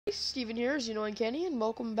Steven here, as you know, Uncanny, and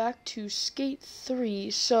welcome back to Skate 3.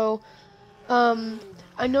 So,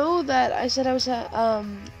 I know that I said I was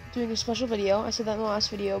doing a special video. I said that in the last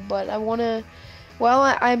video, but I want to,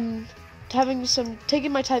 I'm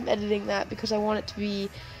taking my time editing that because I want it to be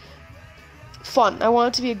fun. I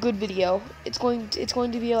want it to be a good video. It's going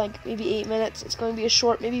to be like maybe 8 minutes. It's going to be a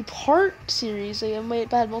short, maybe part series. I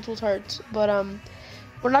might have multiple parts, but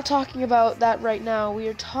we're not talking about that right now. We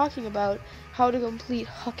are talking about how to complete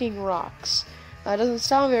Hucking Rocks. It doesn't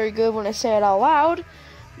sound very good when I say it out loud,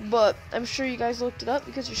 but I'm sure you guys looked it up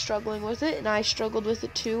because you're struggling with it, and I struggled with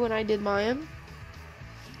it too when I did mine.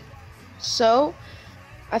 So,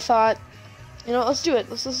 I thought, let's do it.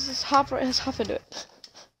 Let's hop into it. Let's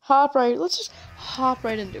just hop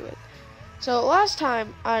right into it. So, last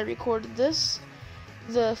time I recorded this,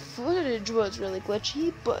 the footage was really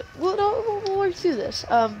glitchy, but we'll work through this.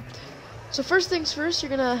 So first things first, you're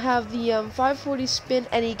gonna have the 540 spin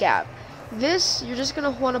any gap. This, you're just gonna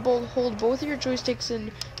want to hold both of your joysticks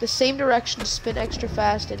in the same direction to spin extra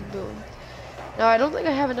fast, and boom. Now I don't think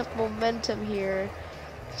I have enough momentum here,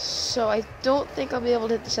 so I don't think I'll be able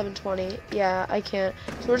to hit the 720. Yeah, I can't.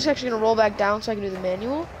 So we're just actually gonna roll back down so I can do the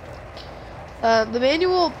manual. The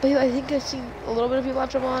manual, I think I've seen a little bit of people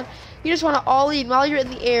have trouble on. You just want to ollie, and while you're in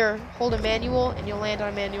the air, hold a manual, and you'll land on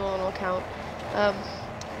a manual, and it'll count.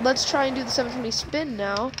 Let's try and do the 720 spin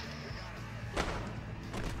now.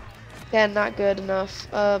 Yeah, not good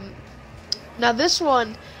enough. Now this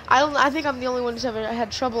one, I think I'm the only one who's ever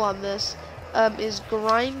had trouble on this. Is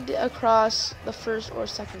grind across the first or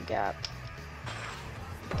second gap.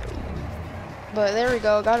 But there we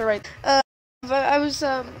go, got it right. But I was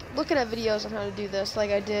looking at videos on how to do this, like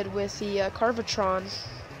I did with the Carvatron.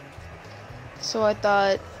 So I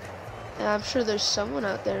thought, I'm sure there's someone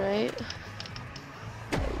out there, right?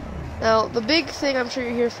 Now, the big thing I'm sure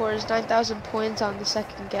you're here for is 9,000 points on the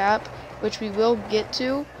second gap, which we will get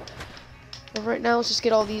to. But right now, let's just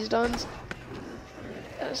get all these done.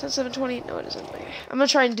 Is that 720? No, it isn't. I'm going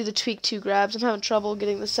to try and do the tweak 2 grabs. I'm having trouble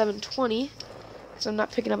getting the 720, because I'm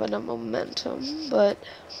not picking up enough momentum, but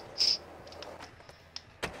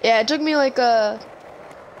yeah, it took me like a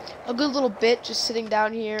good little bit just sitting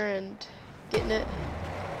down here and getting it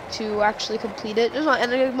to actually complete it.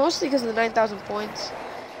 And mostly because of the 9,000 points.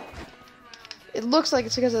 It looks like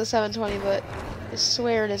it's because of the 720, but I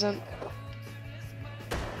swear it isn't.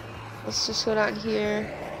 Let's just go down here.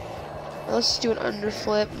 Let's just do an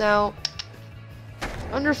underflip. Now,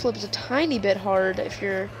 underflip is a tiny bit hard if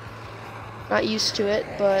you're not used to it,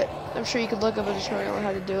 but I'm sure you could look up a tutorial on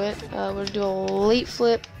how to do it. We're going to do a late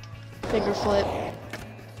flip, finger flip,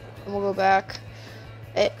 and we'll go back.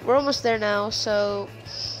 We're almost there now, so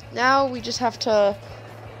now we just have to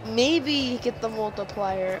maybe get the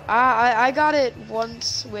multiplier. I got it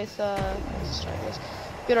once with let's try this.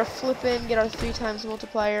 Get our flip in, get our 3 times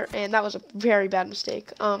multiplier, and that was a very bad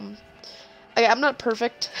mistake. I'm not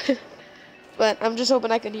perfect, but I'm just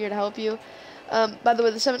hoping I can here to help you. By the way,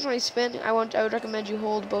 the 720 spin, I would recommend you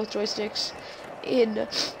hold both joysticks in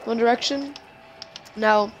one direction.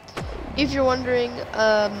 Now, if you're wondering,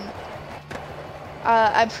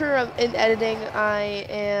 I'm sure in editing I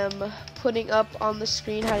am putting up on the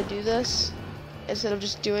screen how to do this instead of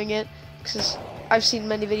just doing it, because I've seen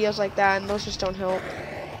many videos like that and those just don't help.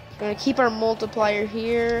 We're gonna keep our multiplier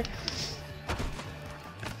here.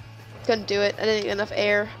 Couldn't do it. I didn't get enough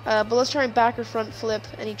air. But let's try and back or front flip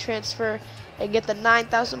any transfer and get the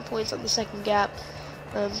 9,000 points on the second gap.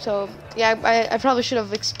 So yeah, I probably should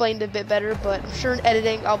have explained it a bit better, but I'm sure in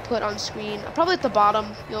editing I'll put on screen. Probably at the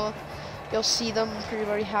bottom you'll see them. I'm sure you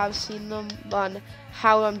already have seen them on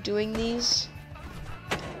how I'm doing these.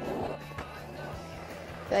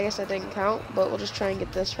 I guess that didn't count, but we'll just try and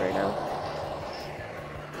get this right now.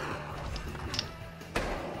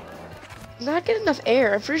 Not getting enough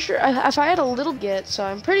air. I'm pretty sure if I had a little get, so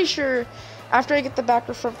I'm pretty sure after I get the back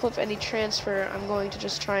or front flip any transfer, I'm going to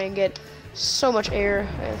just try and get so much air.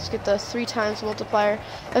 Let's get the 3 times multiplier.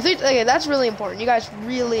 Okay, that's really important. You guys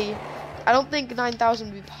really, I don't think 9,000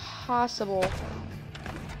 would be possible.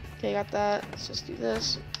 Okay, got that. Let's just do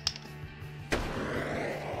this.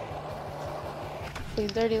 Clean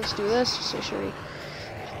 30. Let's do this. Just make sure we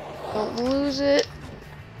don't lose it.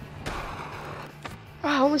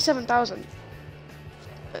 Ah, only 7,000.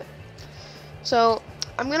 So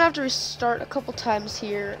I'm gonna have to restart a couple times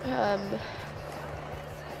here.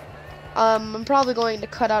 I'm probably going to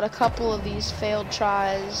cut out a couple of these failed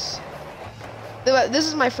tries. This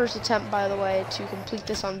is my first attempt, by the way, to complete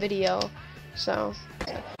this on video. So,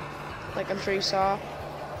 like I'm sure you saw.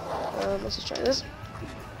 Let's just try this.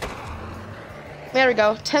 There we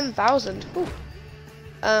go, 10,000.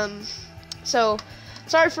 So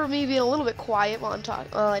sorry for me being a little bit quiet while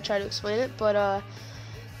I try to explain it, but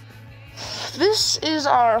this is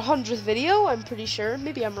our 100th video. I'm pretty sure.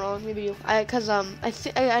 Maybe I'm wrong. Maybe I don't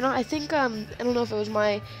know if it was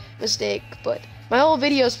my mistake, but my old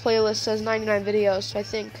videos playlist says 99 videos, so I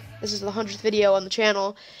think this is the 100th video on the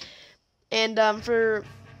channel. And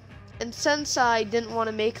since I didn't want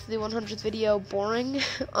to make the 100th video boring,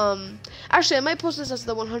 actually I might post this as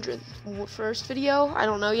the 101st video. I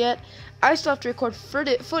don't know yet. I still have to record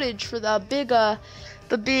footage for the big,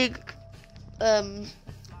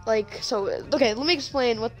 okay, let me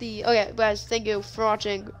explain what the, okay, guys, thank you for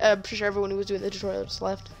watching. I'm pretty sure everyone who was doing the tutorial just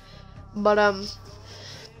left. But,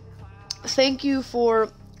 thank you for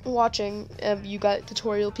watching, you got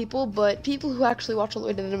tutorial people, but people who actually watch all the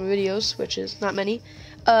way to the end of my videos, which is not many,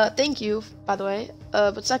 thank you, by the way.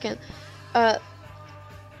 But second,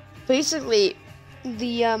 basically,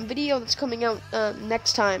 the video that's coming out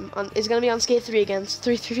next time is going to be on Skate 3 again. It's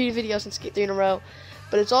three videos on Skate 3 in a row.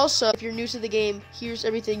 But it's also, if you're new to the game, here's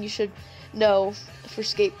everything you should know for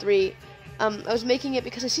Skate 3. I was making it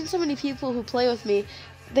because I've seen so many people who play with me.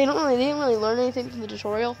 They didn't really learn anything from the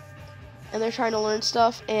tutorial, and they're trying to learn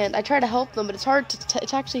stuff. And I try to help them, but it's hard to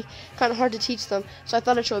it's actually kind of hard to teach them. So I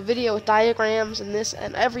thought I'd show a video with diagrams and this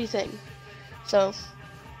and everything. So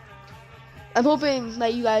I'm hoping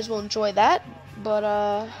that you guys will enjoy that. But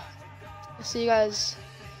I'll see you guys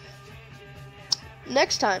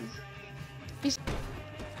next time. Peace.